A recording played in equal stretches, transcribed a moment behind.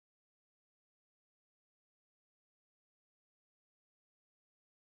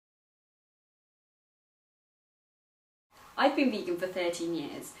I've been vegan for 13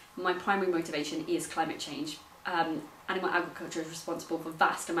 years. My primary motivation is climate change. Animal agriculture is responsible for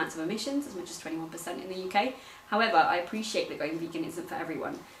vast amounts of emissions, as much as 21% in the UK. However, I appreciate that going vegan isn't for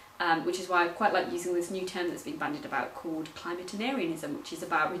everyone, which is why I quite like using this new term that's been bandied about called climatenarianism, which is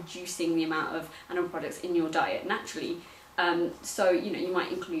about reducing the amount of animal products in your diet naturally. So, you know, you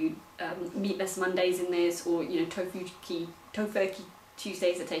might include meatless Mondays in this, or, you know, tofu-ki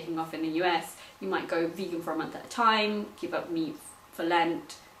Tuesdays are taking off in the US. You might go vegan for a month at a time, give up meat for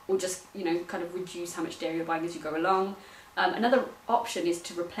Lent, or just, you know, kind of reduce how much dairy you're buying as you go along. Another option is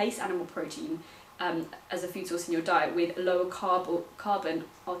to replace animal protein as a food source in your diet with lower carbon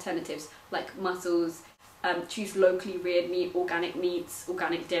alternatives like mussels. Choose locally reared meat, organic meats,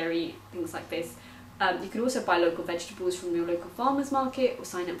 organic dairy, things like this. You can also buy local vegetables from your local farmers market, or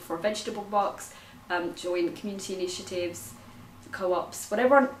sign up for a vegetable box, join community initiatives, co-ops,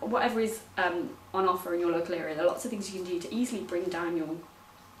 whatever is on offer in your local area. There are lots of things you can do to easily bring down your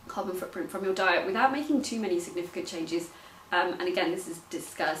carbon footprint from your diet without making too many significant changes. And again, this is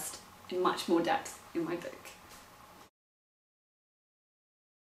discussed in much more depth in my book.